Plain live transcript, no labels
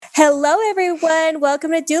Hello, everyone.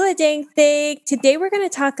 Welcome to Doula Dang Thing. Today, we're going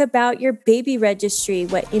to talk about your baby registry,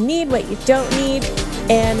 what you need, what you don't need,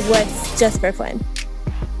 and what's just for fun.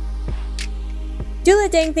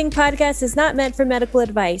 Doula Dang Thing podcast is not meant for medical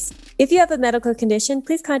advice. If you have a medical condition,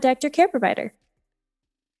 please contact your care provider.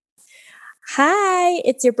 Hi,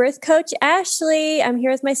 it's your birth coach, Ashley. I'm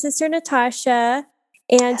here with my sister, Natasha.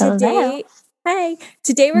 And today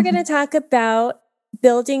we're going to talk about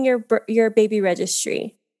building your baby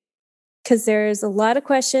registry. Because there's a lot of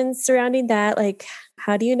questions surrounding that, like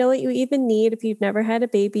how do you know what you even need if you've never had a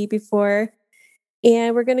baby before?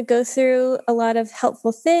 And we're going to go through a lot of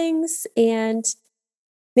helpful things and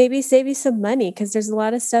maybe save you some money because there's a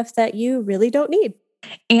lot of stuff that you really don't need.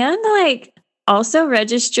 And also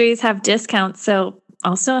registries have discounts. So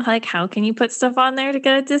also how can you put stuff on there to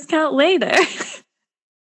get a discount later?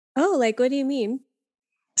 Oh, what do you mean?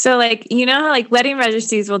 So how wedding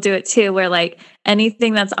registries will do it too, where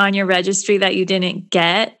anything that's on your registry that you didn't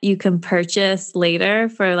get, you can purchase later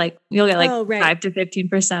for you'll get 5 to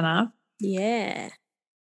 15% off. Yeah.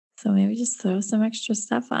 So maybe just throw some extra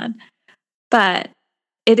stuff on. But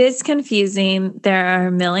it is confusing. There are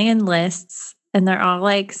a million lists and they're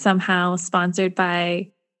all somehow sponsored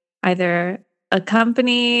by either a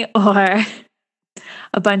company or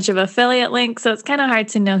a bunch of affiliate links. So it's kind of hard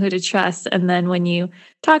to know who to trust. And then when you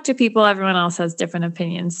talk to people, everyone else has different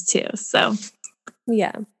opinions too. So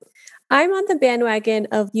yeah, I'm on the bandwagon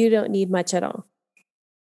of you don't need much at all.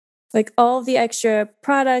 All of the extra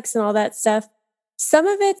products and all that stuff. Some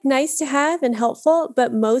of it's nice to have and helpful,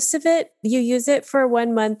 but most of it, you use it for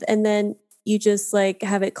 1 month and then you just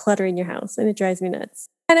have it cluttering your house and it drives me nuts.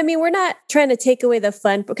 And I mean, we're not trying to take away the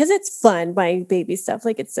fun because it's fun buying baby stuff.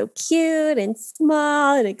 It's so cute and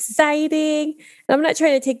small and exciting. And I'm not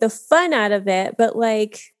trying to take the fun out of it, but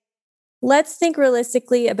let's think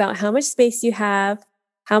realistically about how much space you have,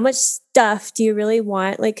 how much stuff do you really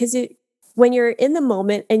want? Because when you're in the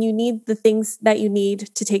moment and you need the things that you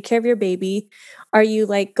need to take care of your baby, are you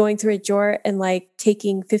going through a drawer and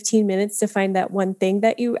taking 15 minutes to find that one thing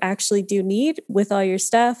that you actually do need with all your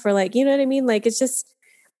stuff? Or you know what I mean? It's just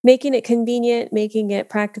making it convenient, making it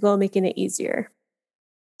practical, making it easier.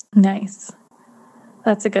 Nice.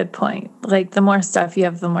 That's a good point. The more stuff you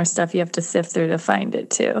have, the more stuff you have to sift through to find it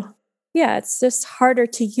too. Yeah, it's just harder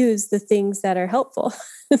to use the things that are helpful.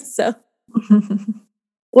 So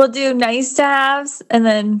we'll do nice to haves and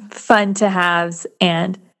then fun to haves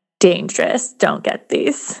and dangerous. Don't get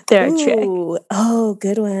these. They're a trick. Oh,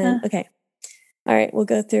 good one. Okay. All right, we'll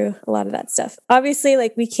go through a lot of that stuff. Obviously,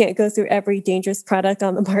 we can't go through every dangerous product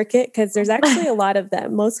on the market because there's actually a lot of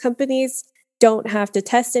them. Most companies don't have to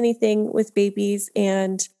test anything with babies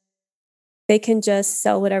and they can just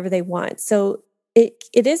sell whatever they want. So it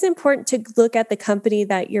is important to look at the company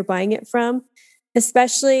that you're buying it from,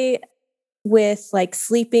 especially with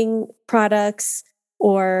sleeping products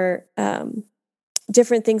or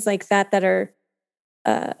different things like that are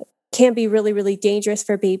can be really, really dangerous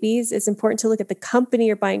for babies. It's important to look at the company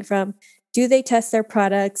you're buying from. Do they test their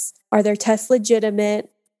products? Are their tests legitimate?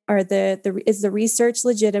 Is the research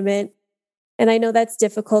legitimate? And I know that's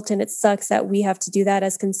difficult and it sucks that we have to do that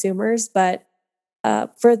as consumers, but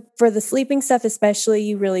for the sleeping stuff especially,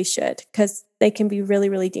 you really should because they can be really,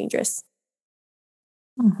 really dangerous.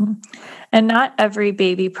 Mm-hmm. And not every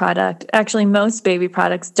baby product, actually most baby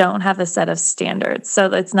products don't have a set of standards. So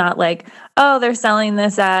it's not they're selling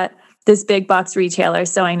this at this big box retailer,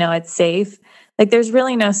 so I know it's safe. There's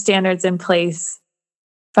really no standards in place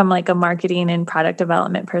from a marketing and product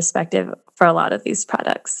development perspective for a lot of these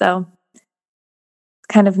products. So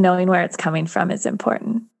kind of knowing where it's coming from is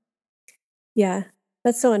important. Yeah,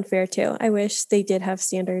 that's so unfair too. I wish they did have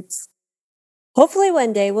standards. Hopefully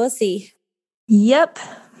one day, we'll see. Yep.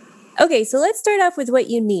 Okay, so let's start off with what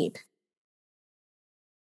you need.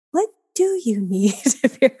 What do you need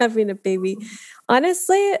if you're having a baby?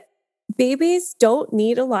 Honestly, babies don't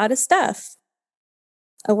need a lot of stuff.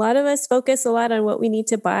 A lot of us focus a lot on what we need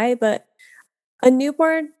to buy, but a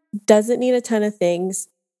newborn doesn't need a ton of things.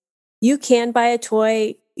 You can buy a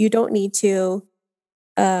toy. You don't need to.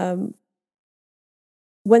 When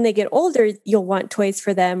they get older, you'll want toys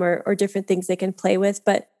for them or different things they can play with,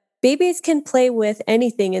 but babies can play with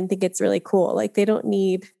anything and think it's really cool.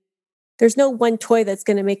 There's no one toy that's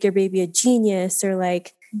going to make your baby a genius or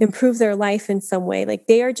improve their life in some way.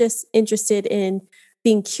 They are just interested in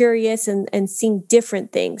being curious and seeing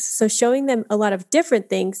different things. So showing them a lot of different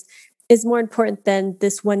things is more important than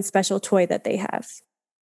this one special toy that they have.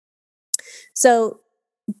 So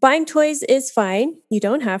buying toys is fine. You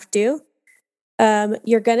don't have to.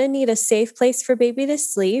 You're going to need a safe place for baby to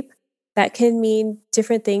sleep. That can mean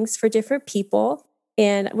different things for different people.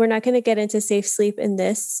 And we're not going to get into safe sleep in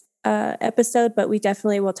this episode, but we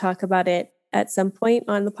definitely will talk about it at some point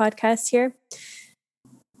on the podcast here.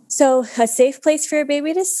 So a safe place for your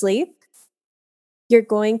baby to sleep. You're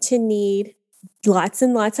going to need lots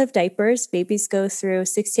and lots of diapers. Babies go through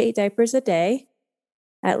 6 to 8 diapers a day,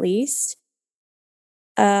 at least.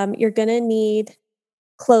 You're going to need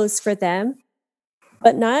clothes for them,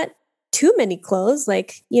 but not too many clothes.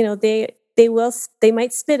 Like, they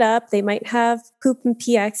might spit up, they might have poop and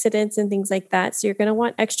pee accidents and things like that. So you're going to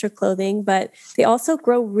want extra clothing, but they also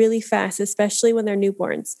grow really fast, especially when they're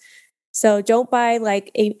newborns. So don't buy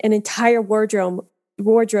like an entire wardrobe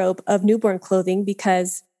of newborn clothing,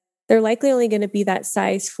 because they're likely only going to be that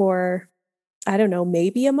size for, I don't know,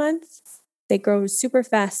 maybe a month. They grow super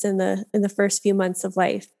fast in the first few months of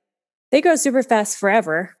life. They grow super fast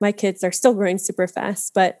forever. My kids are still growing super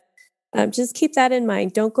fast, but just keep that in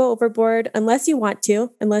mind. Don't go overboard unless you want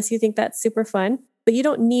to, unless you think that's super fun, but you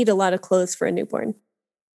don't need a lot of clothes for a newborn.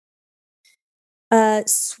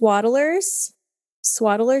 Swaddlers.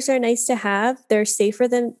 Swaddlers are nice to have. They're safer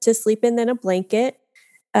to sleep in than a blanket,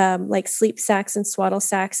 like sleep sacks and swaddle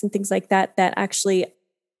sacks and things like that actually,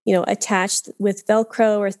 attached with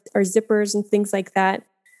Velcro or zippers and things like that.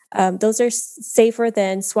 Those are safer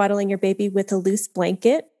than swaddling your baby with a loose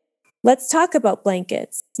blanket. Let's talk about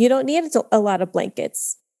blankets. You don't need a lot of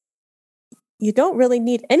blankets. You don't really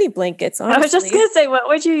need any blankets, honestly. I was just going to say, what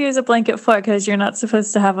would you use a blanket for? Because you're not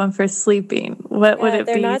supposed to have one for sleeping. What would it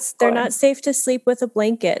be? They're not safe to sleep with a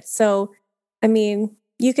blanket. So, I mean,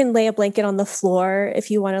 you can lay a blanket on the floor if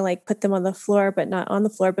you want to like put them on the floor, but not on the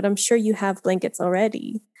floor. But I'm sure you have blankets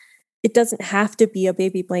already. It doesn't have to be a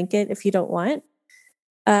baby blanket if you don't want.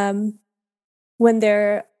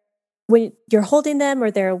 When you're holding them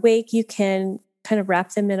or they're awake, you can kind of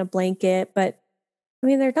wrap them in a blanket, but I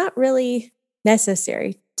mean, they're not really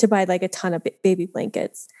necessary to buy like a ton of baby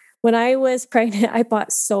blankets. When I was pregnant, I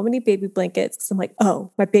bought so many baby blankets. I'm like,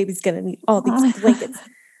 oh, my baby's going to need all these blankets.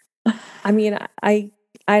 I mean, I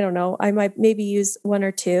don't know. I might maybe use one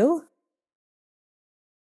or two.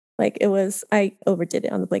 I overdid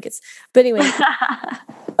it on the blankets. But anyway,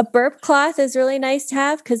 a burp cloth is really nice to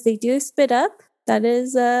have because they do spit up. That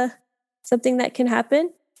is something that can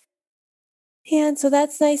happen. And so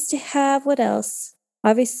that's nice to have. What else?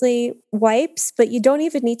 Obviously wipes, but you don't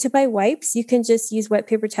even need to buy wipes. You can just use wet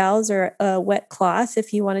paper towels or a wet cloth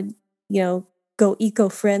if you want to, go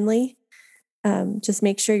eco-friendly. Just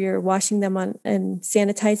make sure you're washing them on and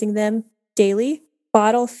sanitizing them daily.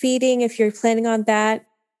 Bottle feeding, if you're planning on that.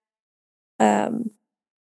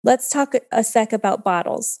 Let's talk a sec about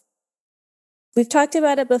bottles. We've talked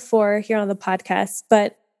about it before here on the podcast,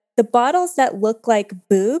 but the bottles that look like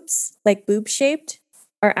boobs, like boob-shaped,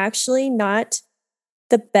 are actually not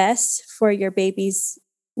the best for your baby's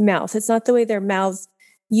mouth. It's not the way their mouths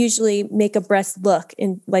usually make a breast look.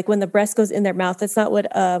 And like when the breast goes in their mouth, that's not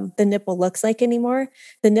what the nipple looks like anymore.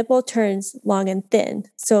 The nipple turns long and thin.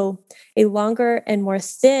 So a longer and more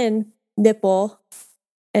thin nipple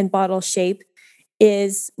and bottle shape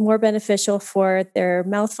is more beneficial for their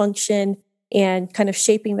mouth function and kind of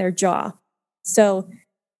shaping their jaw. So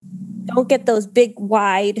don't get those big,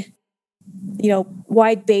 wide-based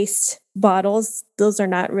bottles. Those are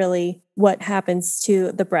not really what happens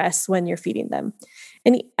to the breasts when you're feeding them.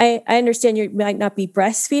 And I understand you might not be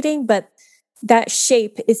breastfeeding, but that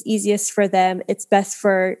shape is easiest for them. It's best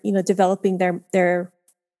for, developing their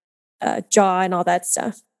jaw and all that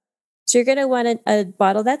stuff. So you're going to want a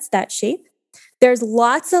bottle that's that shape. There's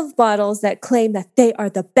lots of bottles that claim that they are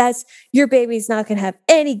the best. Your baby's not going to have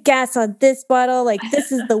any gas on this bottle. Like,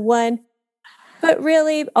 this is the one. But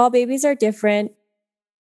really, all babies are different.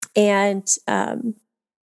 And,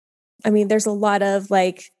 there's a lot of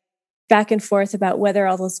back and forth about whether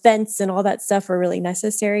all those vents and all that stuff are really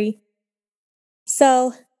necessary.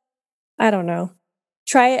 So, I don't know.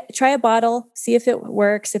 Try a bottle, see if it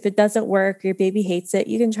works. If it doesn't work, your baby hates it,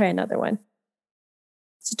 you can try another one.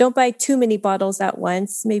 So don't buy too many bottles at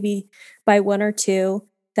once. Maybe buy one or two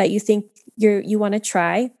that you think you want to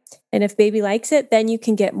try. And if baby likes it, then you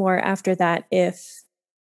can get more after that if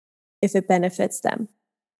it benefits them.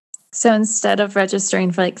 So instead of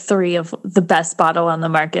registering for 3 of the best bottle on the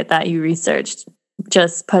market that you researched,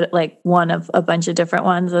 just put one of a bunch of different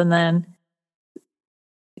ones, and then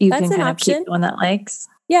you can kind of keep the one that likes.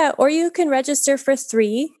 Yeah, or you can register for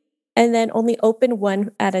 3 and then only open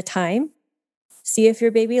one at a time. See if your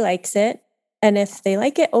baby likes it. And if they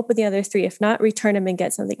like it, open the other 3. If not, return them and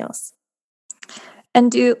get something else.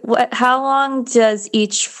 And how long does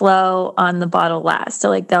each flow on the bottle last?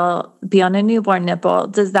 So they'll be on a newborn nipple.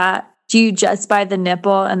 Do you just buy the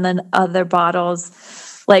nipple and then other bottles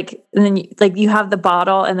Like, and then you have the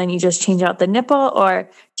bottle and then you just change out the nipple, or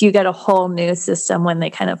do you get a whole new system when they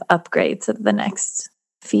kind of upgrade to the next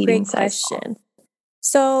feeding Great size? question.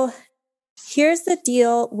 So here's the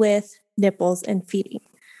deal with nipples and feeding.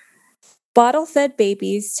 Bottle-fed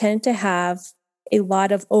babies tend to have a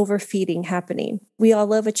lot of overfeeding happening. We all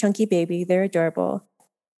love a chunky baby. They're adorable.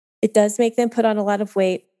 It does make them put on a lot of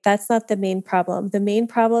weight. That's not the main problem. The main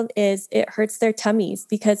problem is it hurts their tummies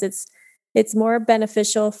because it's more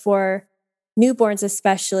beneficial for newborns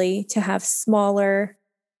especially to have smaller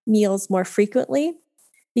meals more frequently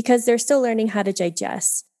because they're still learning how to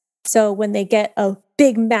digest. So when they get a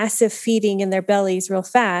big, massive feeding in their bellies real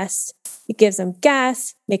fast, it gives them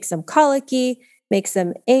gas, makes them colicky, makes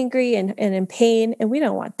them angry and in pain. And we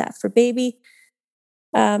don't want that for baby.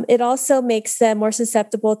 It also makes them more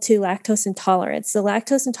susceptible to lactose intolerance. So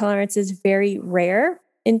lactose intolerance is very rare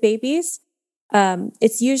in babies.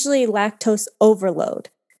 It's usually lactose overload.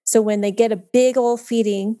 So when they get a big old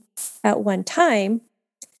feeding at one time,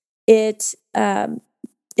 it's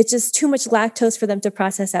just too much lactose for them to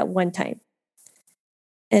process at one time.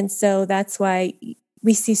 And so that's why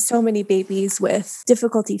we see so many babies with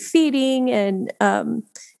difficulty feeding and,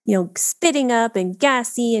 spitting up and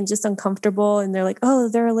gassy and just uncomfortable. And they're like, oh,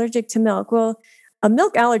 they're allergic to milk. Well, a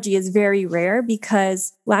milk allergy is very rare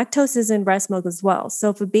because lactose is in breast milk as well. So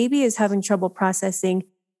if a baby is having trouble processing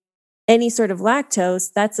any sort of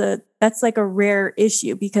lactose, that's like a rare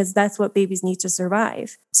issue because that's what babies need to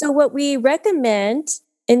survive. So what we recommend,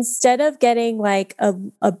 instead of getting like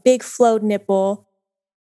a big flowed nipple,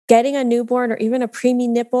 getting a newborn or even a preemie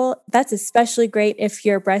nipple, that's especially great if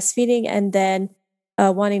you're breastfeeding and then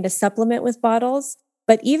wanting to supplement with bottles.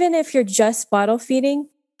 But even if you're just bottle feeding,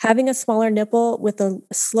 having a smaller nipple with a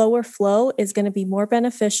slower flow is going to be more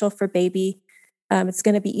beneficial for baby. It's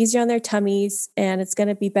going to be easier on their tummies, and it's going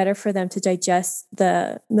to be better for them to digest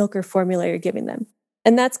the milk or formula you're giving them.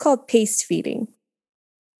 And that's called paced feeding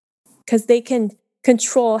because they can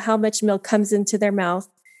control how much milk comes into their mouth.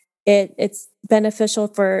 It's beneficial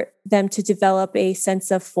for them to develop a sense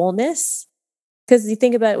of fullness. Because you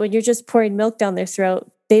think about it, when you're just pouring milk down their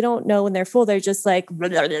throat, they don't know when they're full. They're just like,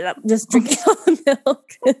 just drinking all the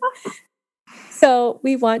milk. So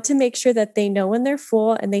we want to make sure that they know when they're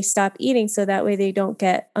full and they stop eating so that way they don't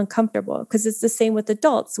get uncomfortable. Because it's the same with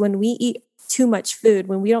adults. When we eat too much food,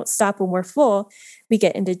 when we don't stop when we're full, we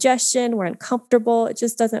get indigestion, we're uncomfortable. It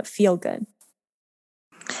just doesn't feel good.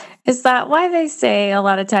 Is that why they say a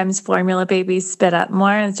lot of times formula babies spit up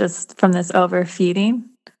more? It's just from this overfeeding?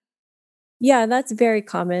 Yeah, that's very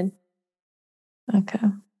common. Okay.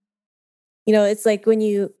 It's like when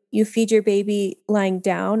you feed your baby lying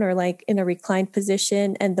down or like in a reclined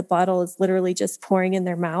position and the bottle is literally just pouring in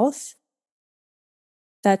their mouth.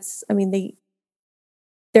 Their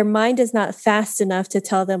mind is not fast enough to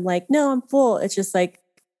tell them like, no, I'm full. It's just like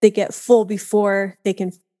they get full before they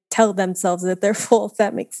can tell themselves that they're full, if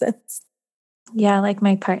that makes sense. Yeah, like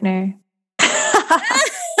my partner.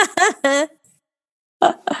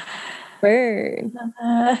 Burn.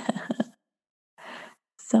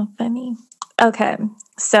 So funny. Okay,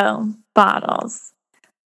 so bottles.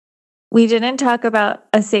 We didn't talk about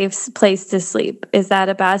a safe place to sleep. Is that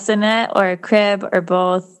a bassinet or a crib or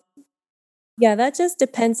both? Yeah, that just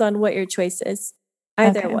depends on what your choice is.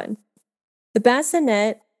 Either one. The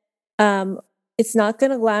bassinet, it's not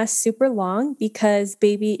going to last super long because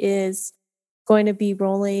baby is going to be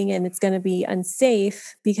rolling and it's going to be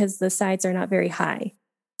unsafe because the sides are not very high.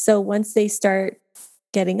 So once they start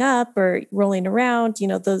getting up or rolling around,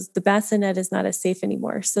 the bassinet is not as safe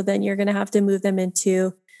anymore. So then you're going to have to move them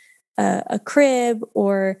into a crib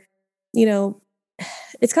or,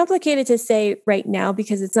 it's complicated to say right now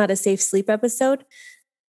because it's not a safe sleep episode.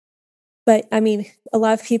 But a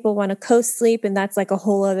lot of people want to co-sleep, and that's like a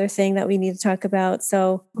whole other thing that we need to talk about.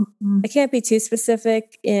 So I can't be too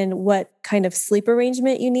specific in what kind of sleep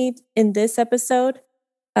arrangement you need in this episode,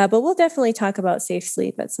 but we'll definitely talk about safe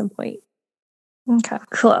sleep at some point. Okay,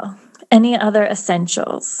 cool. Any other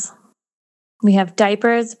essentials? We have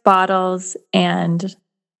diapers, bottles, and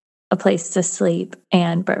a place to sleep,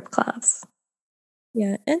 and burp cloths.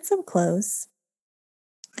 Yeah, and some clothes.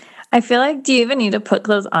 I feel like, do you even need to put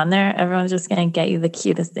clothes on there? Everyone's just going to get you the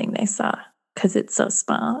cutest thing they saw because it's so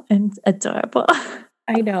small and adorable.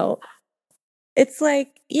 I know. It's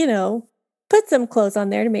like, put some clothes on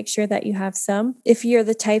there to make sure that you have some. If you're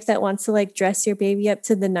the type that wants to like dress your baby up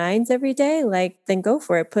to the nines every day, then go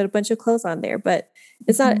for it. Put a bunch of clothes on there, but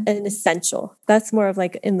it's not an essential. That's more of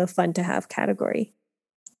like in the fun to have category.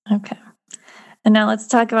 Okay. And now let's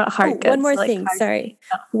talk about hard goods. One more thing.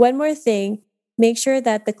 One more thing. Make sure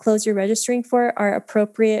that the clothes you're registering for are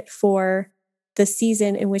appropriate for the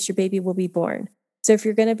season in which your baby will be born. So if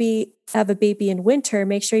you're going to have a baby in winter,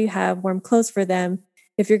 make sure you have warm clothes for them.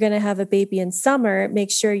 If you're going to have a baby in summer, make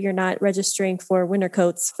sure you're not registering for winter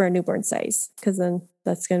coats for a newborn size, because then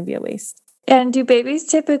that's going to be a waste. And do babies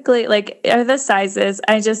typically, like, are the sizes,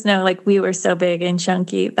 I just know, like, we were so big and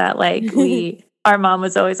chunky that, like, our mom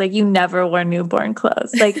was always like, you never wore newborn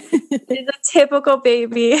clothes. Like, is a typical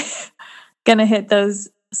baby going to hit those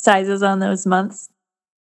sizes on those months?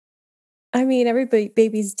 I mean, every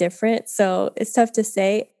baby's different, so it's tough to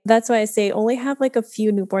say. That's why I say only have like a few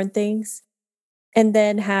newborn things, and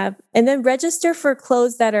then register for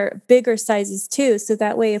clothes that are bigger sizes too. So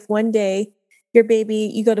that way, if one day your baby,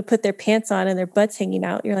 you go to put their pants on and their butt's hanging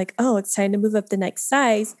out, you're like, oh, it's time to move up the next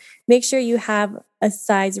size. Make sure you have a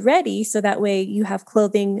size ready, so that way you have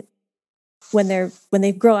clothing when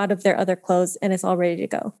they grow out of their other clothes and it's all ready to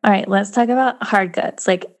go. All right, let's talk about hard goods,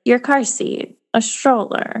 like your car seat, a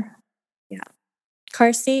stroller. Yeah.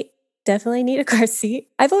 Car seat, definitely need a car seat.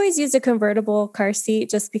 I've always used a convertible car seat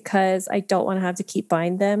just because I don't want to have to keep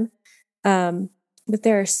buying them. But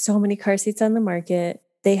there are so many car seats on the market.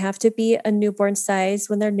 They have to be a newborn size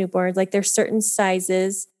when they're newborn. Like there's certain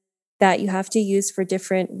sizes that you have to use for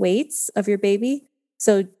different weights of your baby.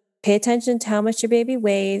 So pay attention to how much your baby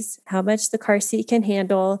weighs, how much the car seat can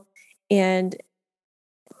handle, and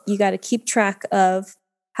you got to keep track of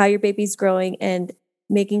how your baby's growing and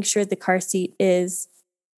making sure the car seat is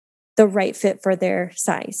the right fit for their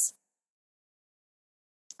size.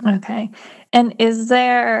 Okay. And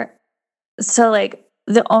like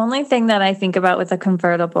the only thing that I think about with a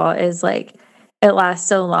convertible is like it lasts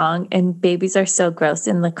so long and babies are so gross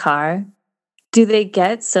in the car. Do they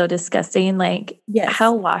get so disgusting? Like, yes.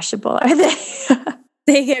 How washable are they?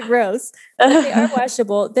 They get gross. But they are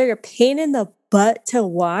washable. They're a pain in the butt to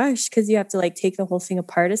wash because you have to like take the whole thing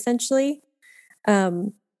apart essentially.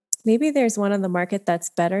 Maybe there's one on the market that's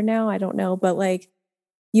better now. I don't know. But like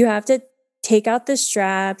you have to take out the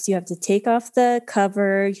straps. You have to take off the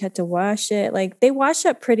cover. You have to wash it. Like they wash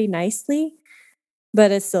up pretty nicely,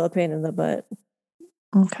 but it's still a pain in the butt.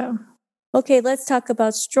 Okay, let's talk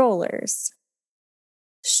about strollers.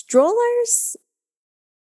 Strollers,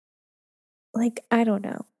 like, I don't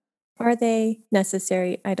know. Are they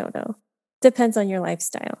necessary? I don't know. Depends on your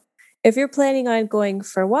lifestyle. If you're planning on going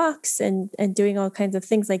for walks and doing all kinds of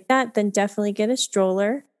things like that, then definitely get a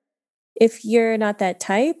stroller. If you're not that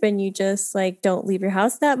type and you just like don't leave your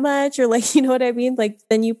house that much or like, you know what I mean? Like,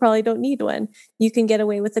 then you probably don't need one. You can get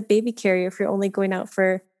away with a baby carrier if you're only going out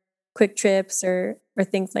for quick trips or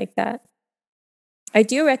things like that. I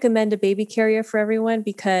do recommend a baby carrier for everyone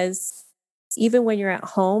because even when you're at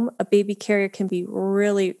home, a baby carrier can be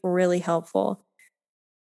really, really helpful.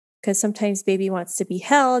 Because sometimes baby wants to be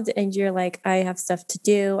held and you're like, I have stuff to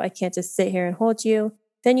do. I can't just sit here and hold you.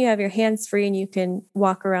 Then you have your hands free and you can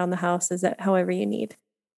walk around the house however you need.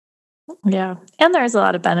 Yeah. And there's a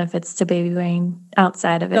lot of benefits to baby wearing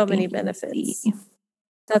outside of it. So many benefits. Easy.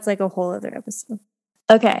 That's like a whole other episode.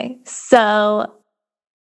 Okay. So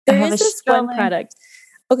there is this one product.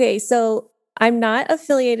 Okay. So I'm not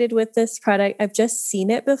affiliated with this product. I've just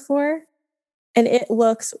seen it before and it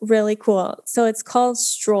looks really cool. So it's called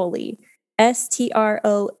Strolly,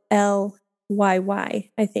 Strollyyy,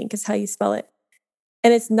 I think is how you spell it.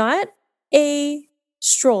 And it's not a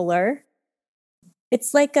stroller.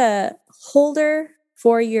 It's like a holder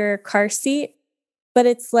for your car seat, but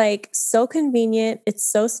it's like so convenient. It's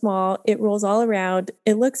so small. It rolls all around.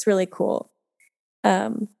 It looks really cool.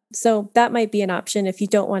 So that might be an option if you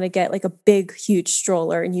don't want to get like a big, huge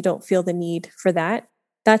stroller and you don't feel the need for that.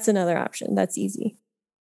 That's another option. That's easy.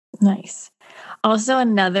 Nice. Also,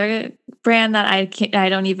 another brand that I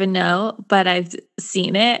don't even know, but I've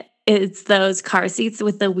seen it. It's those car seats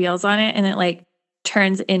with the wheels on it and it like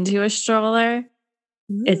turns into a stroller.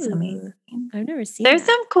 Ooh, it's amazing. I've never seen There's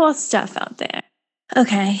some cool stuff out there.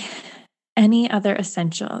 Okay. Any other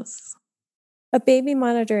essentials? A baby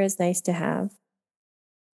monitor is nice to have.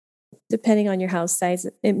 Depending on your house size,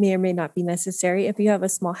 it may or may not be necessary. If you have a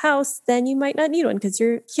small house, then you might not need one because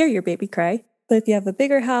you hear your baby cry. But if you have a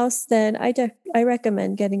bigger house, then I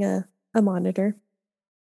recommend getting a monitor.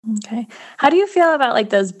 Okay. How do you feel about like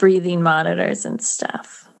those breathing monitors and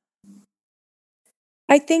stuff?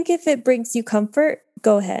 I think if it brings you comfort,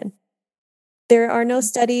 go ahead. There are no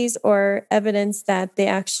studies or evidence that they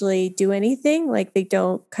actually do anything. Like they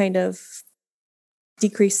don't kind of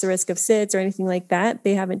decrease the risk of SIDS or anything like that.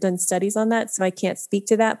 They haven't done studies on that, so I can't speak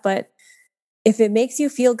to that. But if it makes you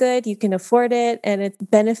feel good, you can afford it, and it's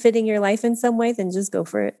benefiting your life in some way, then just go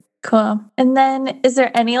for it. Cool. And then is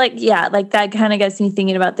there any like that kind of gets me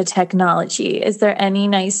thinking about the technology. Is there any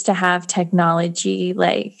nice to have technology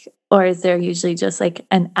like Or is there usually just like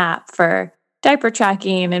an app for diaper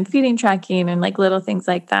tracking and feeding tracking and like little things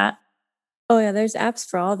like that? Oh yeah, there's apps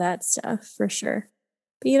for all that stuff for sure.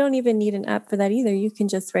 But you don't even need an app for that either. You can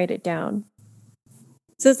just write it down.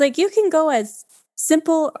 So it's like you can go as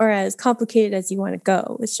simple or as complicated as you want to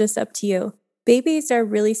go. It's just up to you. Babies are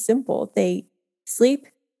really simple. They sleep,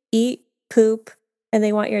 eat, poop, and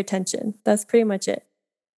they want your attention. That's pretty much it.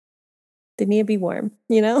 They need to be warm,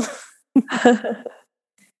 you know?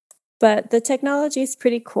 But the technology is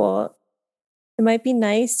pretty cool. It might be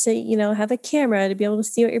nice to, have a camera to be able to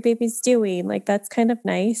see what your baby's doing. Like that's kind of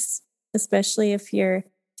nice, especially if you're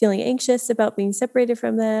feeling anxious about being separated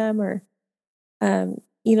from them or,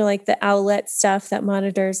 like the Owlet stuff that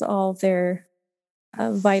monitors all their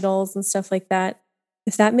vitals and stuff like that.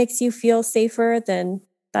 If that makes you feel safer, then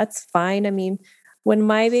that's fine. I mean, when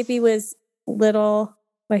my baby was little,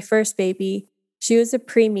 my first baby, she was a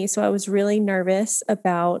preemie, so I was really nervous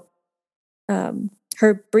about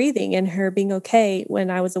her breathing and her being okay when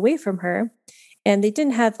I was away from her. And they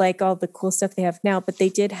didn't have like all the cool stuff they have now, but they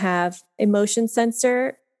did have a motion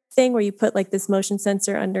sensor thing where you put like this motion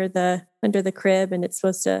sensor under the crib, and it's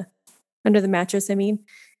supposed to under the mattress, I mean,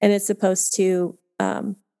 and it's supposed to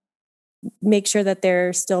make sure that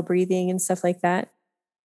they're still breathing and stuff like that.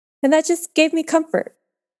 And that just gave me comfort.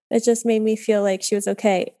 It just made me feel like she was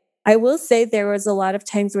okay. I will say there was a lot of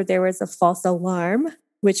times where there was a false alarm,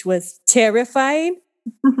 which was terrifying.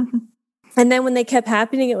 And then when they kept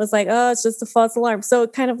happening, it was like, oh, it's just a false alarm. So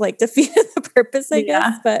it kind of like defeated the purpose, I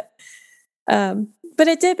guess. But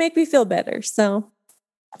it did make me feel better. So,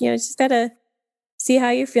 just gotta see how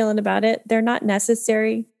you're feeling about it. They're not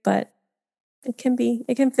necessary, but it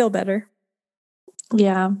can feel better.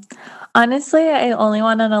 Yeah. Honestly, I only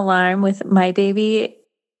want an alarm with my baby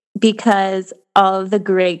because all of the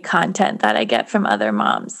great content that I get from other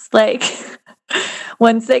moms. Like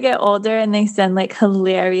once they get older and they send like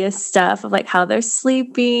hilarious stuff of like how they're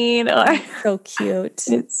sleeping or so cute.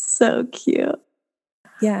 It's so cute.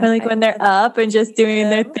 Yeah. Or like when they're up and just doing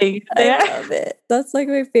their thing. I love it. That's like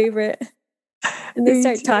my favorite. And they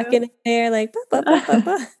start talking in there like, bah, bah, bah, bah,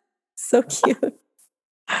 bah. So cute.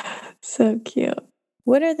 So cute.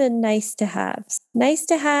 What are the nice to haves? Nice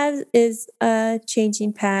to have is a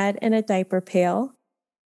changing pad and a diaper pail.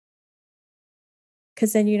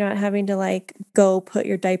 Because then you're not having to like go put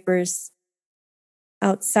your diapers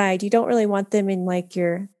outside. You don't really want them in like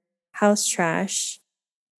your house trash.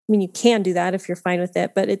 I mean, you can do that if you're fine with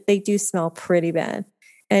it, but they do smell pretty bad.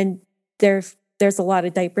 And there's a lot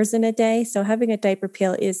of diapers in a day. So having a diaper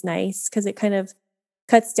pail is nice because it kind of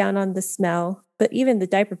cuts down on the smell. But even the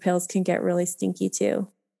diaper pails can get really stinky too.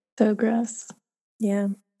 So gross. Yeah,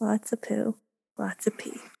 lots of poo. Lots of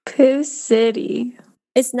pee. Poo City.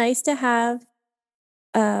 It's nice to have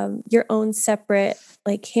your own separate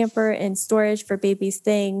like hamper and storage for baby's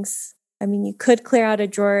things. I mean, you could clear out a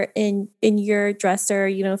drawer in your dresser,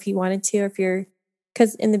 if you wanted to,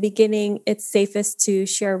 because in the beginning, it's safest to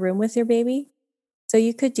share a room with your baby. So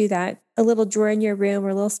you could do that, a little drawer in your room or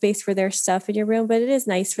a little space for their stuff in your room. But it is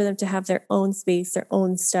nice for them to have their own space, their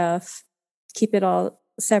own stuff, keep it all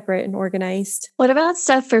separate and organized. What about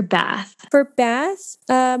stuff for bath? For bath,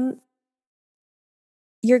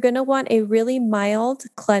 you're going to want a really mild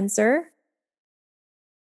cleanser.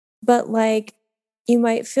 But like, you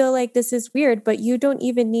might feel like this is weird, but you don't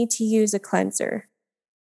even need to use a cleanser.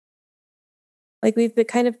 Like we've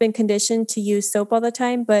kind of been conditioned to use soap all the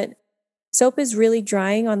time, but soap is really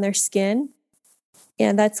drying on their skin.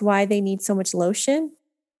 And that's why they need so much lotion,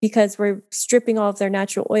 because we're stripping all of their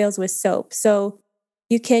natural oils with soap. So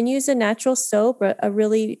you can use a natural soap, a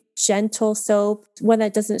really gentle soap, one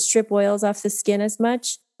that doesn't strip oils off the skin as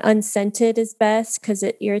much. Unscented is best because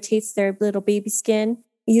it irritates their little baby skin.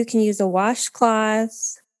 You can use a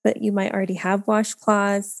washcloth, but you might already have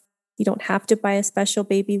washcloths. You don't have to buy a special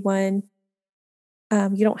baby one.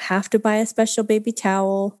 You don't have to buy a special baby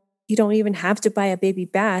towel. You don't even have to buy a baby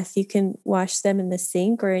bath. You can wash them in the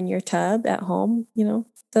sink or in your tub at home,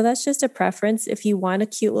 So that's just a preference. If you want a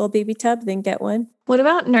cute little baby tub, then get one. What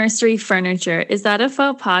about nursery furniture? Is that a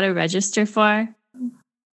faux pas to register for?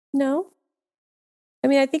 No. I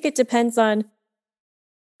mean, I think it depends on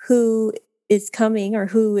who is coming or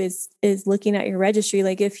who is looking at your registry.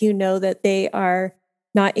 Like if you know that they are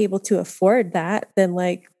not able to afford that, then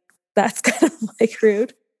like that's kind of like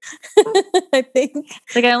rude. I think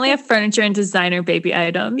like I only have furniture and designer baby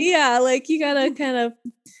items. Yeah, like you gotta kind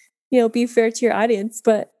of be fair to your audience,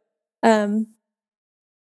 but I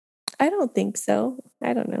don't think so.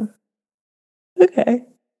 I don't know. Okay.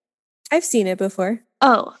 I've seen it before.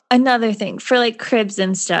 Oh, another thing for like cribs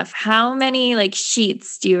and stuff. How many like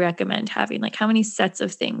sheets do you recommend having? Like how many sets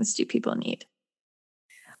of things do people need?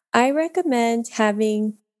 I recommend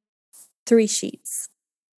having 3 sheets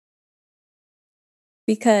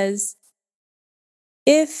because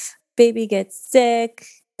if baby gets sick,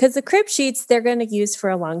 because the crib sheets they're going to use for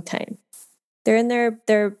a long time. They're in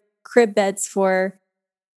their crib beds for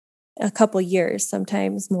a couple years,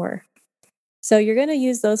 sometimes more. So you're going to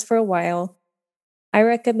use those for a while. I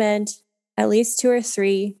recommend at least 2 or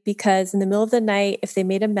 3 because in the middle of the night, if they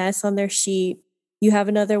made a mess on their sheet, you have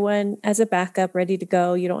another one as a backup ready to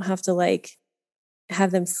go. You don't have to like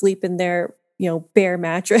have them sleep in their, bare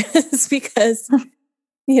mattress because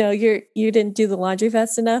you didn't do the laundry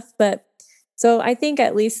fast enough. But so I think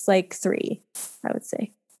at least like 3, I would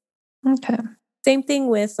say. Okay. Same thing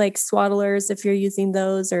with like swaddlers if you're using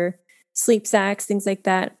those or sleep sacks, things like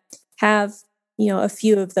that. Have, a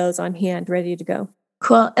few of those on hand ready to go.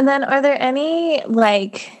 Cool. And then are there any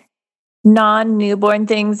like non-newborn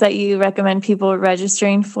things that you recommend people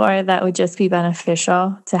registering for that would just be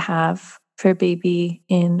beneficial to have for baby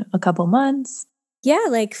in a couple months? Yeah,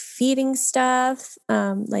 like feeding stuff,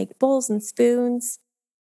 like bowls and spoons,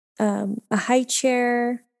 a high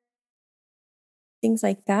chair, things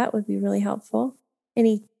like that would be really helpful.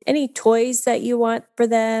 Any toys that you want for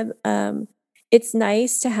them. It's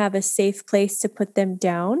nice to have a safe place to put them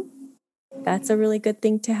down. That's a really good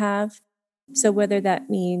thing to have. So whether that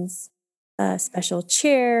means a special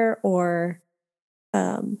chair or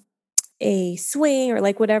a swing or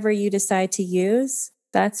like whatever you decide to use,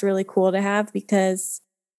 that's really cool to have because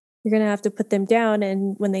you're going to have to put them down.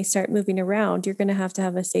 And when they start moving around, you're going to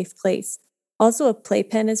have a safe place. Also, a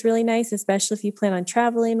playpen is really nice, especially if you plan on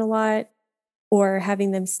traveling a lot or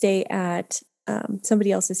having them stay at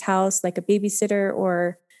somebody else's house, like a babysitter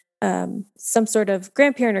or some sort of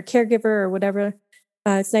grandparent or caregiver or whatever.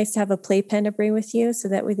 It's nice to have a playpen to bring with you so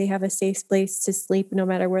that way they have a safe place to sleep no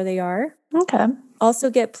matter where they are. Okay. Also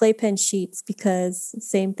get playpen sheets because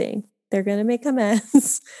same thing. They're going to make a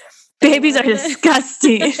mess. Babies are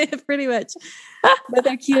disgusting. Pretty much. But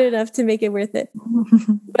they're cute enough to make it worth it.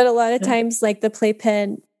 But a lot of times, like the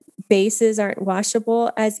playpen bases aren't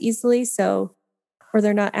washable as easily. So, or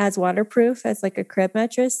they're not as waterproof as like a crib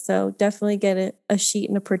mattress. So definitely get a sheet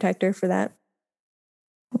and a protector for that.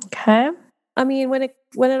 Okay. I mean, when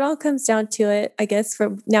it all comes down to it, I guess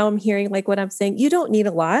from now I'm hearing like what I'm saying, you don't need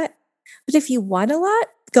a lot, but if you want a lot,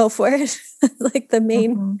 go for it. Like the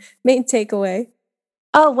main takeaway.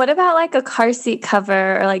 Oh, what about like a car seat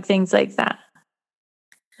cover or like things like that?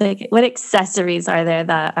 Like what accessories are there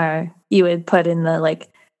that you would put in the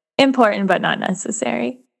like important but not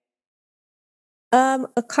necessary?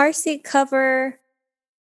 A car seat cover,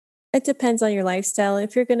 it depends on your lifestyle.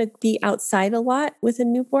 If you're going to be outside a lot with a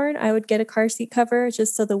newborn, I would get a car seat cover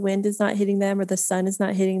just so the wind is not hitting them or the sun is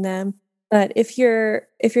not hitting them. But if you're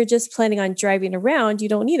just planning on driving around, you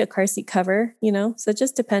don't need a car seat cover, So it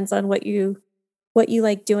just depends on what you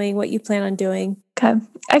like doing, what you plan on doing. Okay.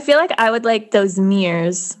 I feel like I would like those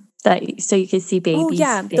mirrors so you could see babies. Oh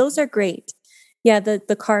yeah, those are great. Yeah,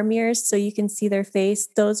 the car mirrors so you can see their face.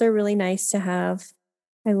 Those are really nice to have.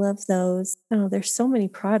 I love those. Oh, there's so many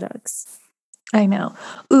products. I know.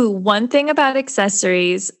 Ooh, one thing about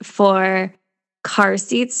accessories for car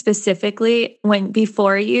seats specifically,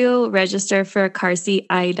 before you register for a car seat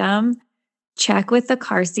item, check with the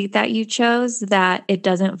car seat that you chose that it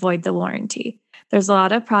doesn't void the warranty. There's a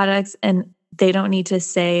lot of products and they don't need to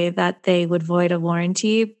say that they would void a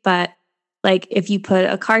warranty, but like if you put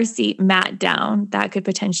a car seat mat down, that could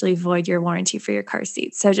potentially void your warranty for your car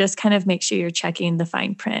seat. So just kind of make sure you're checking the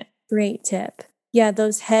fine print. Great tip. Yeah,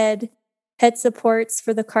 those head supports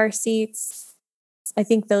for the car seats. I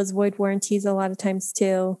think those void warranties a lot of times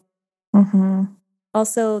too. Mm-hmm.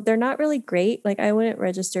 Also, they're not really great. Like I wouldn't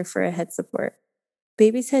register for a head support.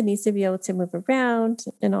 Baby's head needs to be able to move around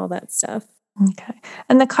and all that stuff. Okay.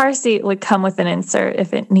 And the car seat would come with an insert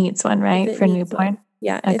if it needs one, right? For newborn? One.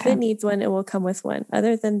 Yeah. Okay. If it needs one, it will come with one.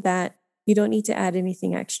 Other than that, you don't need to add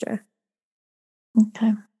anything extra.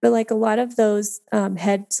 Okay. But like a lot of those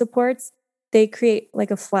head supports, they create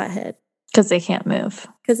like a flat head. Because they can't move.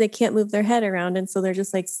 Because they can't move their head around. And so they're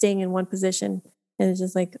just like staying in one position and it's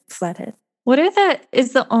just like flat head.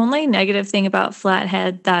 Is the only negative thing about flat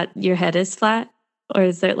head that your head is flat? Or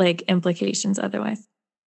is there like implications otherwise?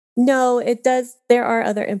 No, it does. There are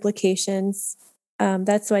other implications.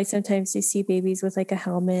 That's why sometimes you see babies with like a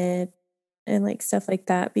helmet and like stuff like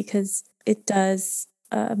that, because it does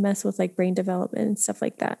mess with like brain development and stuff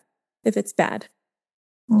like that if it's bad.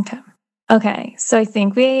 Okay. Okay, so I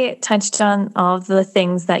think we touched on all of the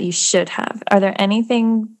things that you should have. Are there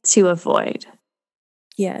anything to avoid?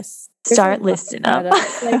 Yes. There's a lot Start of listing up.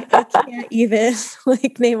 products. Like I can't even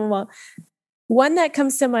like name them all. One that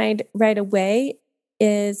comes to mind right away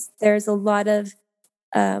is there's a lot of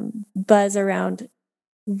buzz around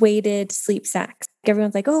weighted sleep sacks.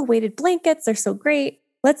 Everyone's like, oh, weighted blankets are so great.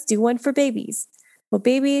 Let's do one for babies. Well,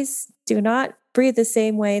 babies do not breathe the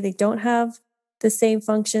same way. They don't have the same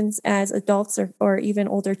functions as adults or even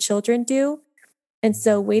older children do. And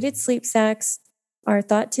so weighted sleep sacks are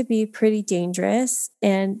thought to be pretty dangerous.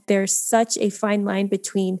 And there's such a fine line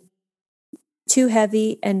between too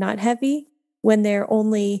heavy and not heavy when they're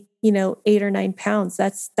only, 8 or 9 pounds.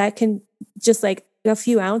 That can just like a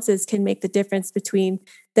few ounces can make the difference between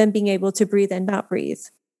them being able to breathe and not breathe.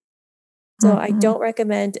 So I don't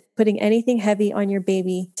recommend putting anything heavy on your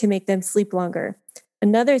baby to make them sleep longer.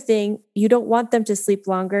 Another thing, you don't want them to sleep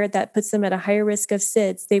longer. That puts them at a higher risk of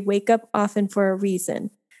SIDS. They wake up often for a reason.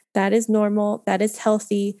 That is normal. That is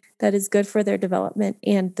healthy. That is good for their development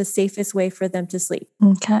and the safest way for them to sleep.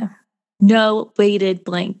 Okay. No weighted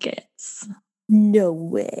blankets. No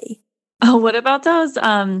way. Oh, what about those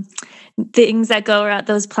things that go around,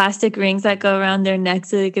 those plastic rings that go around their neck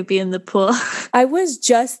so they could be in the pool? I was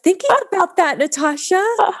just thinking about that, Natasha.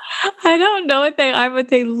 I don't know what they are, but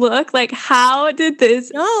they look like, how did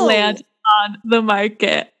this land on the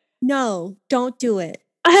market? No, don't do it.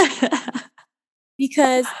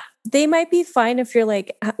 Because they might be fine if you're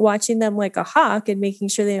like watching them like a hawk and making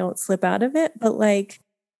sure they don't slip out of it. But like,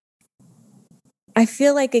 I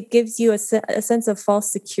feel like it gives you a sense of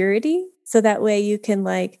false security. So that way you can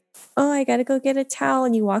like, oh, I got to go get a towel,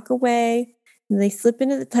 and you walk away and they slip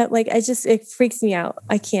into the tub. Like, it freaks me out.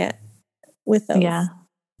 I can't with those. Yeah.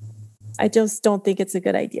 I just don't think it's a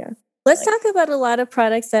good idea. Let's talk about a lot of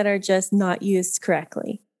products that are just not used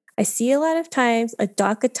correctly. I see a lot of times a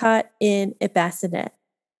DockATot in a bassinet.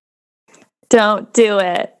 Don't do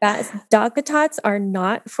it. DockATots are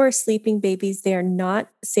not for sleeping babies. They are not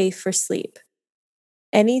safe for sleep.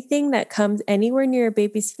 Anything that comes anywhere near a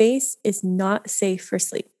baby's face is not safe for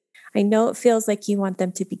sleep. I know it feels like you want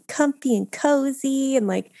them to be comfy and cozy and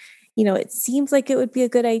like, it seems like it would be a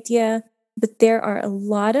good idea, but there are a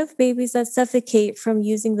lot of babies that suffocate from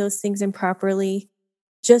using those things improperly.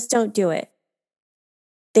 Just don't do it.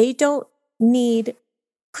 They don't need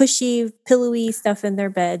cushy, pillowy stuff in their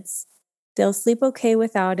beds. They'll sleep okay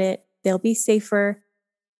without it. They'll be safer.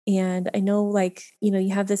 And I know like, you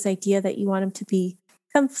have this idea that you want them to be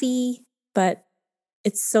comfy, but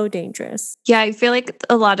it's so dangerous. Yeah, I feel like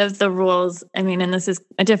a lot of the rules, I mean, and this is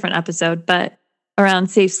a different episode, but around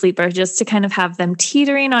safe sleep are just to kind of have them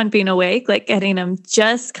teetering on being awake, like getting them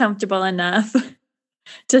just comfortable enough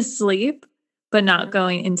to sleep, but not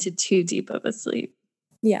going into too deep of a sleep.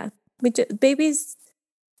 Yeah. Babies,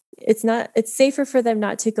 it's safer for them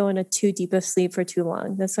not to go into too deep of sleep for too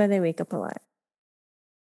long. That's why they wake up a lot.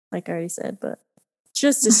 Like I already said, but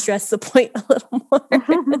just to stress the point a little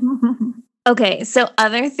more. Okay, so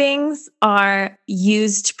other things are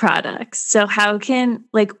used products. So how can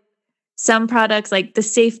like some products like the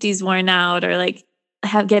safety's worn out or like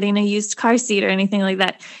getting a used car seat or anything like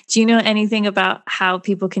that? Do you know anything about how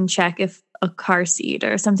people can check if a car seat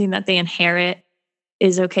or something that they inherit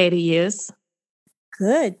is okay to use?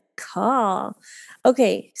 Good call.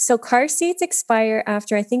 Okay, so car seats expire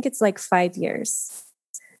after I think it's like 5 years.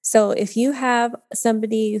 So if you have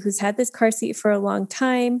somebody who's had this car seat for a long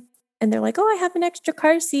time and they're like, oh, I have an extra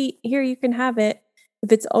car seat, here, you can have it.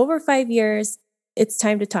 If it's over 5 years, it's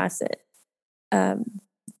time to toss it.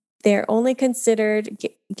 They're only considered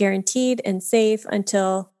guaranteed and safe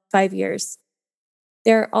until 5 years.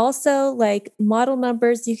 There are also like model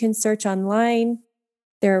numbers you can search online.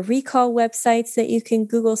 There are recall websites that you can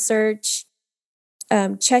Google search,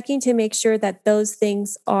 checking to make sure that those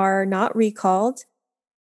things are not recalled.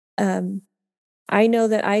 I know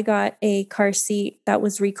that I got a car seat that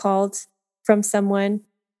was recalled from someone,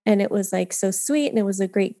 and it was like so sweet, and it was a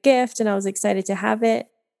great gift, and I was excited to have it.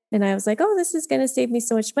 And I was like, oh, this is going to save me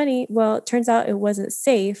so much money. Well, it turns out it wasn't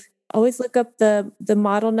safe. Always look up the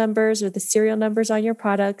model numbers or the serial numbers on your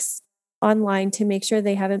products online to make sure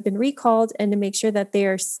they haven't been recalled and to make sure that they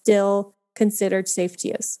are still considered safe to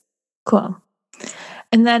use. Cool.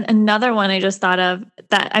 And then another one I just thought of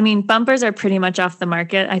that, I mean, bumpers are pretty much off the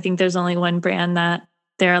market. I think there's only one brand that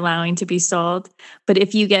they're allowing to be sold. But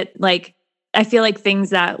if you get like, I feel like things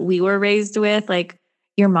that we were raised with, like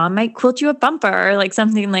your mom might quilt you a bumper or like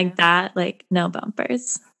something like that, like no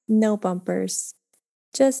bumpers. No bumpers.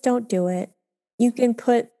 Just don't do it. You can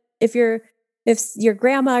put, if your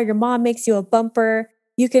grandma or your mom makes you a bumper,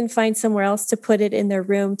 you can find somewhere else to put it in their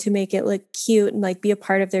room to make it look cute and like be a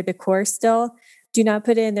part of their decor still. Do not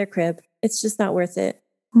put it in their crib. It's just not worth it.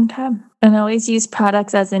 Okay. And always use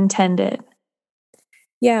products as intended.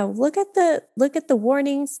 Yeah, look at the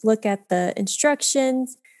warnings, look at the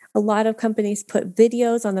instructions. A lot of companies put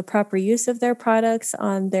videos on the proper use of their products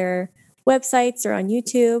on their websites or on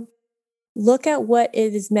YouTube. Look at what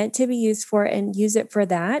it is meant to be used for and use it for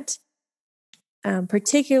that.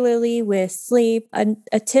 Particularly with sleep.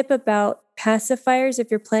 A tip about pacifiers: if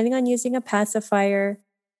you're planning on using a pacifier,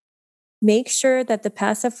 make sure that the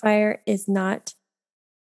pacifier is not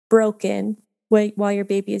broken while your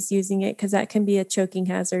baby is using it, because that can be a choking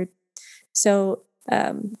hazard. So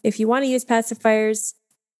if you want to use pacifiers,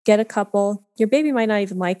 get a couple. Your baby might not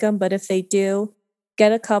even like them, but if they do,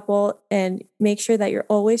 get a couple and make sure that you're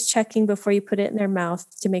always checking before you put it in their mouth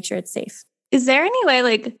to make sure it's safe. Is there any way,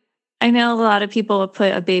 like, I know a lot of people will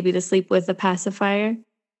put a baby to sleep with a pacifier.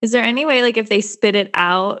 Is there any way, like, if they spit it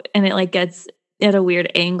out and it like gets at a weird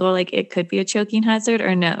angle, like it could be a choking hazard,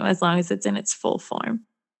 or no, as long as it's in its full form?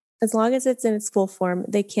 As long as it's in its full form,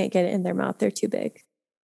 they can't get it in their mouth. They're too big.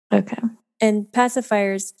 Okay. And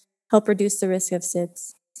pacifiers help reduce the risk of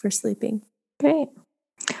SIDS for sleeping. Great.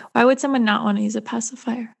 Why would someone not want to use a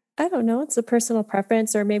pacifier? I don't know. It's a personal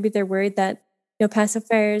preference, or maybe they're worried that,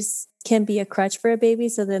 pacifiers can be a crutch for a baby.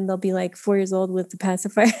 So then they'll be like 4 years old with the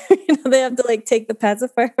pacifier. They have to like take the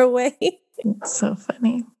pacifier away. It's so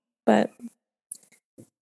funny. But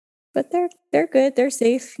they're good. They're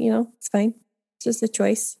safe. It's fine. It's just a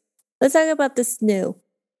choice. Let's talk about the snoo.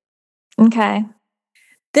 Okay.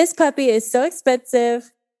 This puppy is so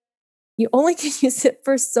expensive. You only can use it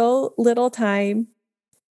for so little time.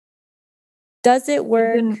 Does it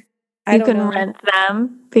work? You can rent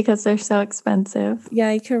them because they're so expensive.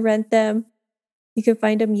 Yeah, you can rent them. You can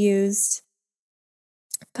find them used.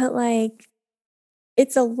 But like,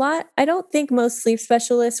 it's a lot. I don't think most sleep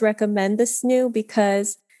specialists recommend the snoo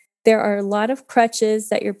because there are a lot of crutches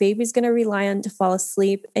that your baby's going to rely on to fall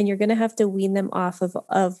asleep, and you're going to have to wean them off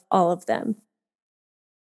of all of them.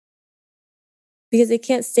 Because they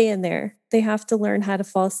can't stay in there. They have to learn how to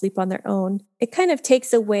fall asleep on their own. It kind of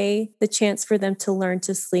takes away the chance for them to learn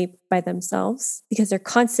to sleep by themselves because they're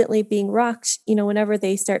constantly being rocked. Whenever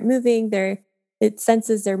they start moving, it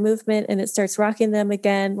senses their movement and it starts rocking them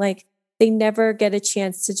again. Like, they never get a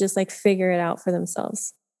chance to just like figure it out for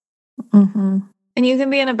themselves. Mm-hmm. And you can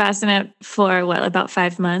be in a bassinet for what, about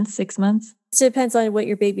 5 months, 6 months? It depends on what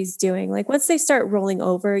your baby's doing. Like, once they start rolling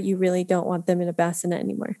over, you really don't want them in a bassinet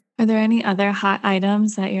anymore. Are there any other hot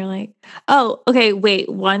items that you're like, oh, okay, wait,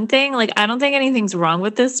 one thing, like, I don't think anything's wrong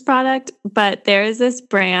with this product, but there is this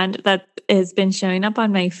brand that has been showing up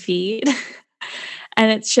on my feed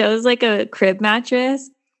and it shows like a crib mattress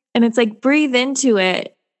and it's like, breathe into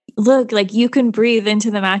it. Look, like you can breathe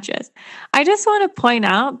into the mattress. I just want to point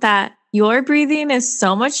out that your breathing is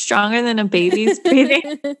so much stronger than a baby's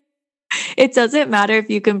breathing. It doesn't matter if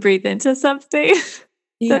you can breathe into something.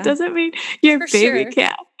 Yeah. That doesn't mean your baby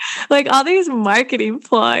can't. Like, all these marketing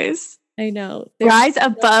ploys. I know. Rise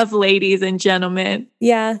above, ladies and gentlemen.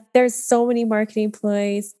 Yeah, there's so many marketing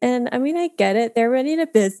ploys. And I mean, I get it. They're running a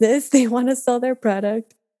business. They want to sell their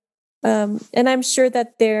product. And I'm sure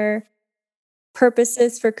that their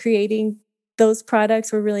purposes for creating those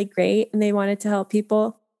products were really great and they wanted to help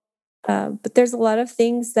people. But there's a lot of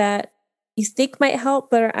things that you think might help,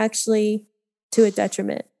 but are actually to a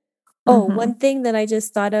detriment. Oh, one thing that I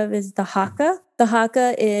just thought of is the Haka. The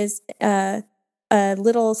Haka is a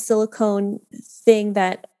little silicone thing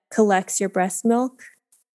that collects your breast milk.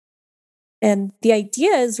 And the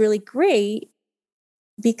idea is really great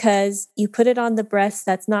because you put it on the breast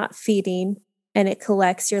that's not feeding and it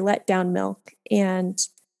collects your letdown milk. And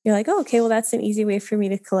you're like, oh, okay, well, that's an easy way for me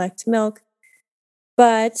to collect milk.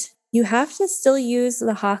 But you have to still use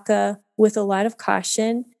the Haka with a lot of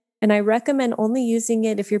caution. And I recommend only using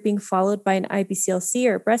it if you're being followed by an IBCLC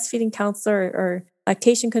or a breastfeeding counselor or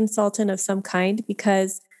lactation consultant of some kind,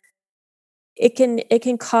 because it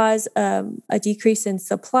can cause a decrease in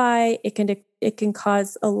supply. It can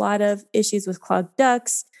cause a lot of issues with clogged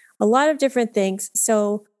ducts, a lot of different things.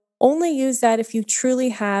 So only use that if you truly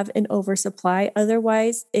have an oversupply.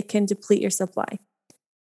 Otherwise, it can deplete your supply.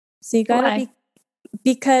 So you gotta be,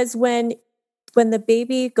 because when the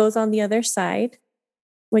baby goes on the other side,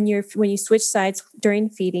 when you switch sides during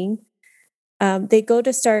feeding, they go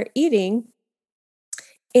to start eating,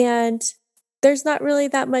 and there's not really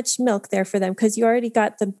that much milk there for them because you already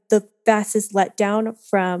got the fastest letdown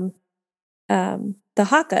from the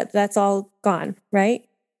Haka. That's all gone, right?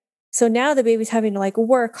 So now the baby's having to like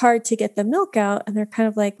work hard to get the milk out, and they're kind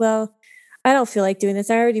of like, well, I don't feel like doing this.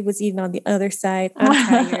 I already was eating on the other side.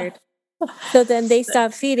 I'm tired. So then they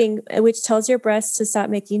stop feeding, which tells your breast to stop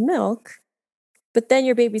making milk. But then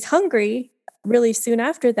your baby's hungry really soon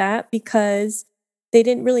after that because they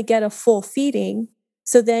didn't really get a full feeding.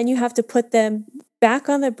 So then you have to put them back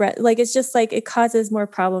on the breast. Like, it's just like it causes more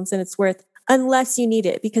problems than it's worth unless you need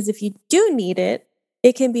it. Because if you do need it,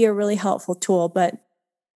 it can be a really helpful tool. But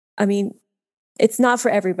I mean, it's not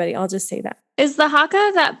for everybody. I'll just say that. Is the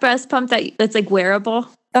Haka that breast pump that's like wearable?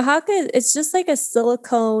 The Haka, it's just like a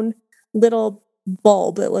silicone little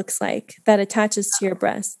bulb, it looks like, that attaches to your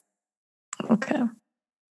breast. Okay.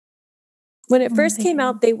 When it first came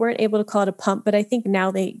out, they weren't able to call it a pump, but I think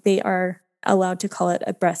now they are allowed to call it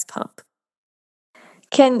a breast pump.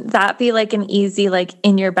 Can that be like an easy, like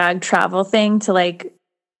in your bag travel thing to like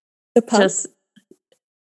the pump? Just,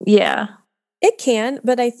 yeah. It can,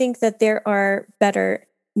 but I think that there are better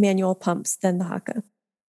manual pumps than the Haka.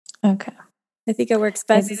 Okay. I think it works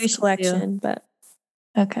best as a collection, but.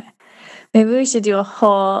 Okay. Maybe we should do a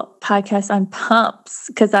whole podcast on pumps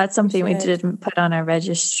because that's something we didn't put on our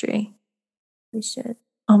registry. We should.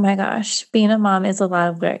 Oh my gosh. Being a mom is a lot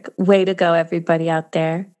of work. Way to go, everybody out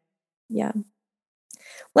there. Yeah.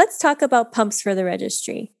 Let's talk about pumps for the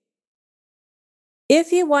registry.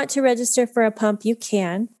 If you want to register for a pump, you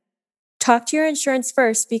can. Talk to your insurance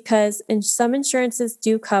first because some insurances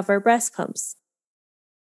do cover breast pumps.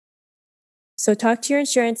 So talk to your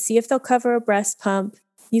insurance, see if they'll cover a breast pump.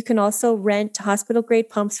 You can also rent hospital-grade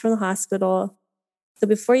pumps from the hospital. So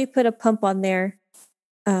before you put a pump on there,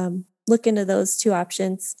 look into those two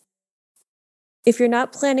options. If you're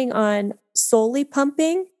not planning on solely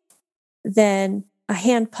pumping, then a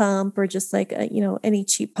hand pump or just like any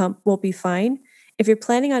cheap pump will be fine. If you're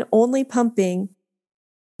planning on only pumping,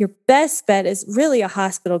 your best bet is really a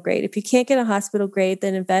hospital grade. If you can't get a hospital grade,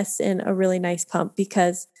 then invest in a really nice pump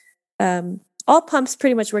because all pumps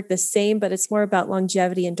pretty much work the same, but it's more about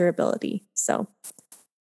longevity and durability. So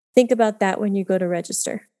think about that when you go to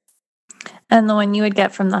register. And the one you would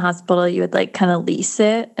get from the hospital, you would like kind of lease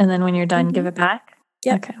it. And then when you're done, give it back?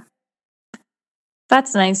 Yeah. Okay.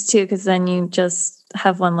 That's nice too, because then you just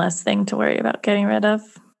have one less thing to worry about getting rid of.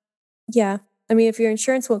 Yeah. I mean, if your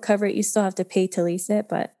insurance won't cover it, you still have to pay to lease it,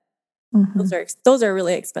 but those are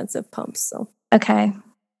really expensive pumps. So okay.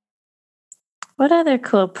 What other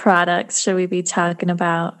cool products should we be talking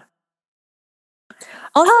about?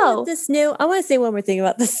 Also, with this new, I want to say one more thing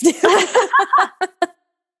about this new.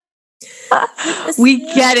 We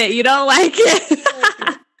get it. You don't like it.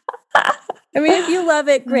 I mean, if you love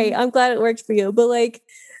it, great. I'm glad it worked for you. But like,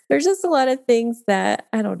 there's just a lot of things that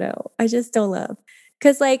I don't know. I just don't love.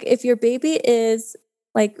 Because like, if your baby is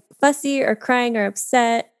like fussy or crying or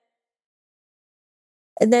upset,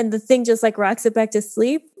 and then the thing just like rocks it back to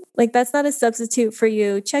sleep, like that's not a substitute for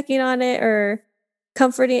you checking on it or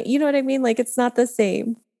comforting it. You know what I mean? Like, it's not the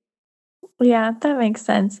same. Yeah, that makes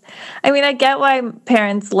sense. I mean, I get why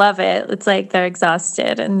parents love it. It's like they're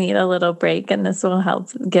exhausted and need a little break, and this will help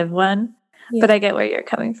give one. Yeah. But I get where you're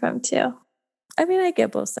coming from too. I mean, I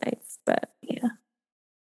get both sides, but yeah.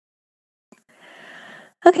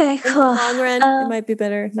 Okay, cool. In the long run, it might be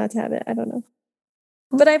better not to have it. I don't know.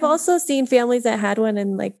 But I've also seen families that had one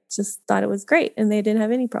and like just thought it was great and they didn't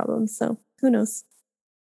have any problems. So who knows?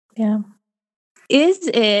 Yeah. Is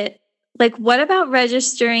it like, what about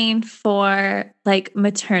registering for like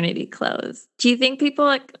maternity clothes? Do you think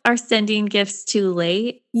people are sending gifts too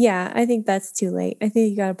late? Yeah, I think that's too late. I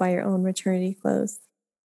think you got to buy your own maternity clothes.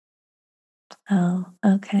 Oh,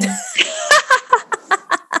 okay.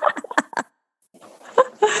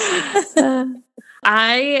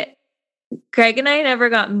 Greg and I never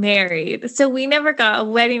got married, so we never got a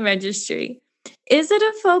wedding registry. Is it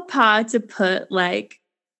a faux pas to put like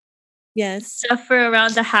stuff for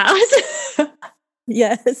around the house?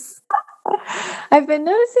 Yes. I've been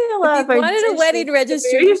noticing a lot if you wanted a wedding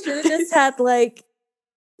registry, you should have just had like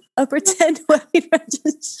a pretend wedding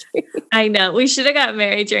registry. I know. We should have got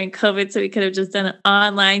married during COVID so we could have just done an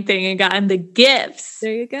online thing and gotten the gifts.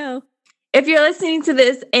 There you go. If you're listening to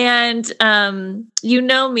this and you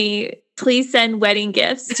know me, please send wedding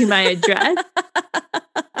gifts to my address.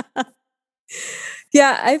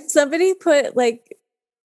 Yeah, if somebody put like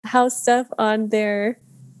house stuff on their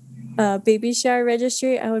baby shower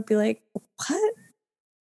registry, I would be like, what?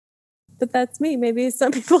 But that's me. Maybe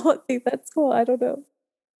some people think that's cool. I don't know.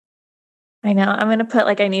 I know. I'm going to put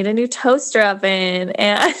like, I need a new toaster oven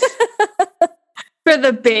and for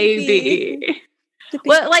the baby.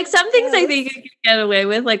 Well, like some things I think you can get away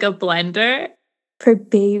with, like a blender for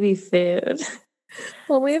baby food.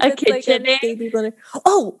 Well, we have like a baby blender.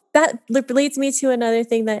 Oh, that leads me to another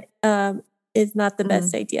thing that is not the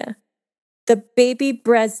best idea. the Baby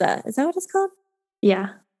Brezza. Is that what it's called? Yeah.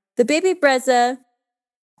 The Baby Brezza,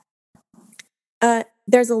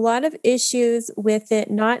 there's a lot of issues with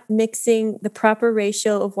it not mixing the proper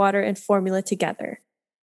ratio of water and formula together.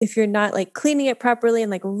 If you're not like cleaning it properly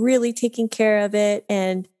and like really taking care of it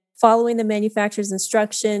and following the manufacturer's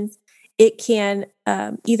instructions, it can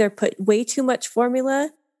either put way too much formula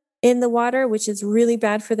in the water, which is really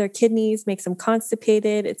bad for their kidneys, makes them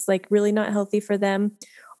constipated. It's like really not healthy for them.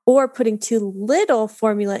 Or putting too little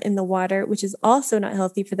formula in the water, which is also not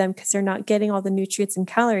healthy for them because they're not getting all the nutrients and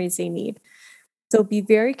calories they need. So be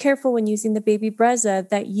very careful when using the Baby Brezza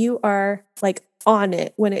that you are like on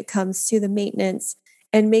it when it comes to the maintenance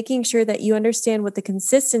and making sure that you understand what the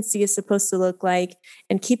consistency is supposed to look like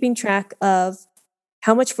and keeping track of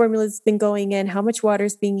how much formula has been going in, how much water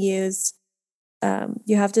is being used.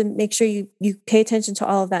 You have to make sure you pay attention to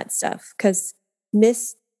all of that stuff because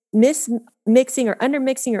mixing or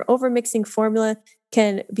undermixing or overmixing formula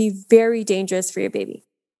can be very dangerous for your baby.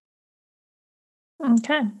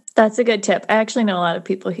 Okay. That's a good tip. I actually know a lot of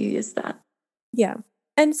people who use that. Yeah.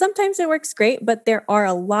 And sometimes it works great, but there are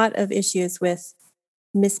a lot of issues with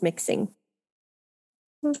mismixing.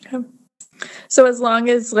 Okay. So as long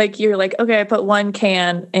as like you're like, okay, I put 1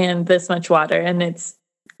 can in this much water and it's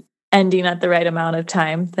ending at the right amount of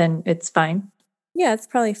time, then it's fine. Yeah, it's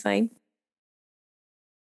probably fine.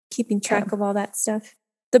 Keeping track of all that stuff.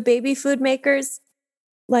 The baby food makers,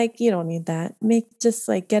 like you don't need that. Just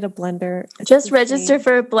like get a blender. Just register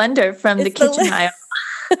for a blender from the kitchen aisle.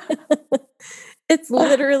 It's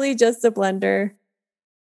literally just a blender.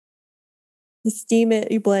 You steam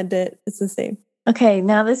it, you blend it. It's the same. Okay,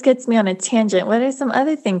 now this gets me on a tangent. What are some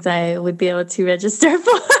other things I would be able to register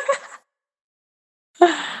for?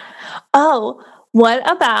 Oh, what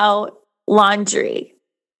about laundry?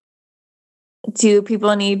 Do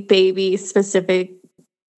people need baby specific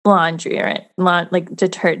laundry or like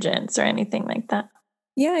detergents or anything like that?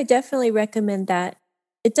 Yeah, I definitely recommend that.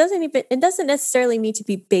 It doesn't necessarily need to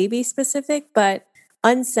be baby specific, but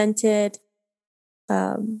unscented,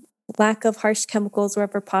 lack of harsh chemicals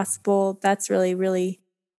wherever possible. That's really, really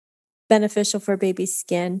beneficial for baby's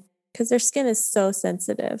skin because their skin is so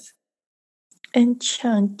sensitive. And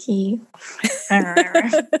chunky.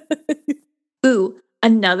 Ooh,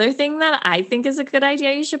 another thing that I think is a good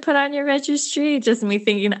idea you should put on your registry, just me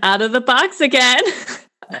thinking out of the box again.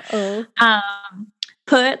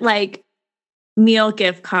 Put like meal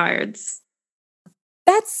gift cards.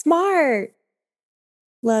 That's smart.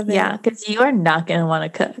 Love it. Yeah, because you are not going to want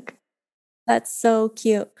to cook. That's so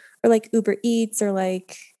cute. Or like Uber Eats or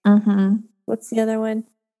like, what's the other one?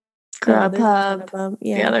 Grubhub.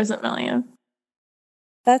 Yeah, there's a million.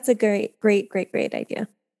 That's a great idea.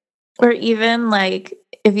 Or even like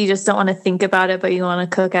if you just don't want to think about it, but you want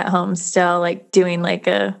to cook at home still, like doing like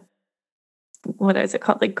what is it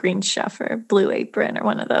called? Like Green Chef or Blue Apron or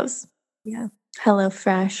one of those. Yeah.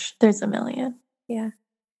 HelloFresh. There's a million. Yeah.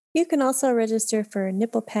 You can also register for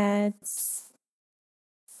nipple pads,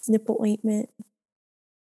 nipple ointment,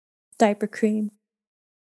 diaper cream,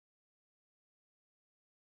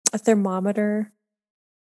 a thermometer.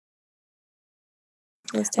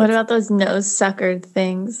 What about those nose sucker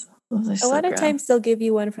things? A lot of times they'll give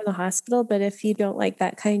you one from the hospital, but if you don't like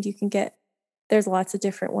that kind, you can there's lots of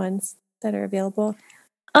different ones that are available.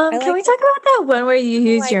 Can we talk about that one where you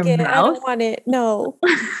use your mouth? I don't want it. No,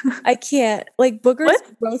 I can't. Like boogers.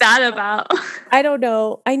 What's that about? I don't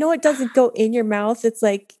know. I know it doesn't go in your mouth. It's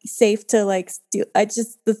like safe to like do.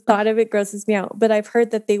 The thought of it grosses me out. But I've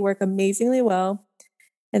heard that they work amazingly well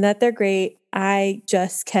and that they're great. I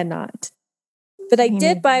just cannot. But I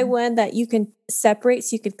did buy one that you can separate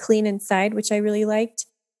so you could clean inside, which I really liked.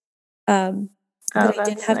 But I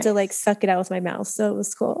didn't have to like suck it out with my mouth. So it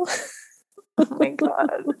was cool. Oh my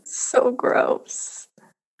God. So gross.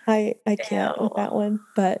 I can't with that one,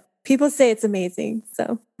 but people say it's amazing.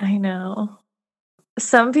 So I know.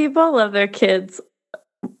 Some people love their kids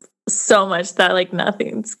so much that like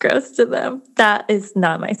nothing's gross to them. That is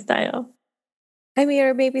not my style. I mean,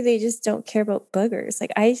 or maybe they just don't care about boogers.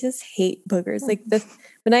 Like I just hate boogers. Like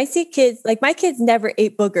when I see kids, like my kids never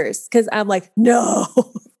ate boogers because I'm like, no,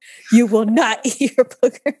 you will not eat your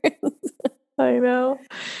boogers. I know.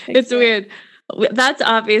 It's weird. That's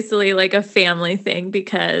obviously like a family thing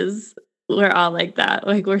because we're all like that.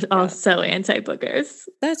 Like we're all so anti-boogers.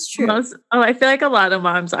 That's true. I feel like a lot of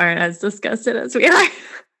moms aren't as disgusted as we are.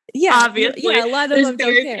 Yeah. Obviously. Yeah, a lot of them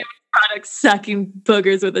don't care. Products sucking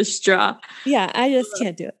boogers with a straw. Yeah, I just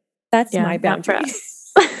can't do it. That's my boundary.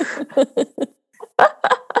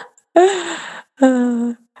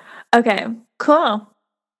 Okay, cool.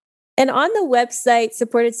 And on the website,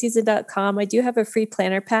 supportedseason.com, I do have a free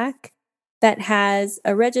planner pack that has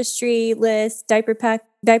a registry list, diaper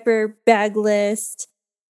bag list,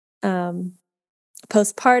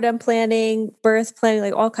 postpartum planning, birth planning,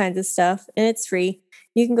 like all kinds of stuff. And it's free.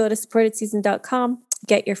 You can go to supportedseason.com,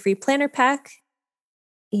 get your free planner pack.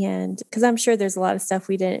 And because I'm sure there's a lot of stuff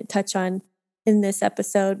we didn't touch on in this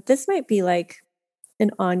episode. This might be like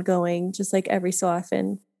an ongoing, just like every so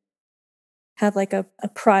often, have like a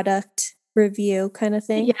product review kind of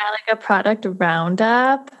thing. Yeah, like a product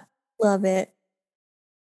roundup. Love it.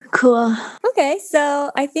 Cool. Okay,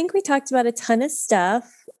 so I think we talked about a ton of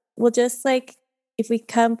stuff. We'll just like, if we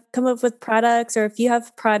come up with products, or if you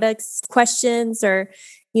have products questions, or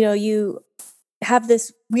you have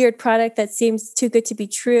this weird product that seems too good to be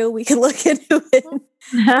true, we can look into it.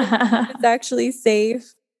 It's actually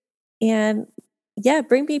safe. And yeah,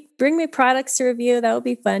 bring me products to review. That would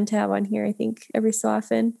be fun to have on here, I think, every so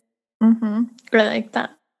often. I like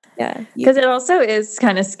that. Yeah. Because it also is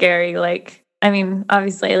kind of scary. Like, I mean,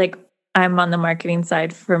 obviously, like I'm on the marketing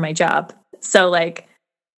side for my job. So like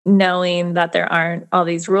knowing that there aren't all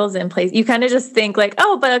these rules in place, you kind of just think like,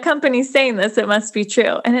 oh, but a company's saying this, it must be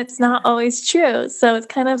true. And it's not always true. So it's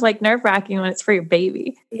kind of like nerve-wracking when it's for your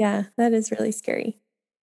baby. Yeah, that is really scary.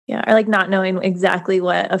 Yeah. Or like not knowing exactly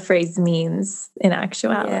what a phrase means in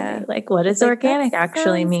actuality. Yeah. Like what does organic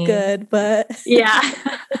actually mean? Good, but yeah.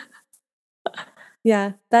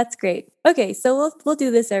 Yeah, that's great. Okay, so we'll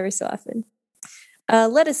do this every so often.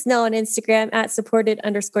 Let us know on Instagram at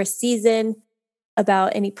supported_season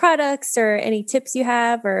about any products or any tips you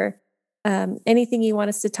have, or anything you want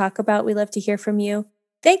us to talk about. We love to hear from you.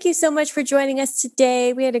 Thank you so much for joining us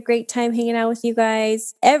today. We had a great time hanging out with you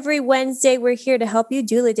guys. Every Wednesday, we're here to help you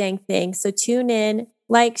do the dang thing. So tune in,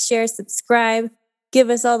 like, share, subscribe. Give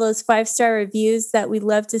us all those 5-star reviews that we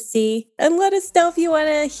love to see. And let us know if you want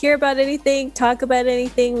to hear about anything, talk about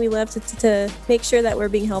anything. We love to make sure that we're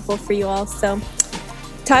being helpful for you all. So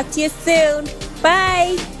talk to you soon.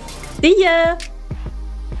 Bye. See ya.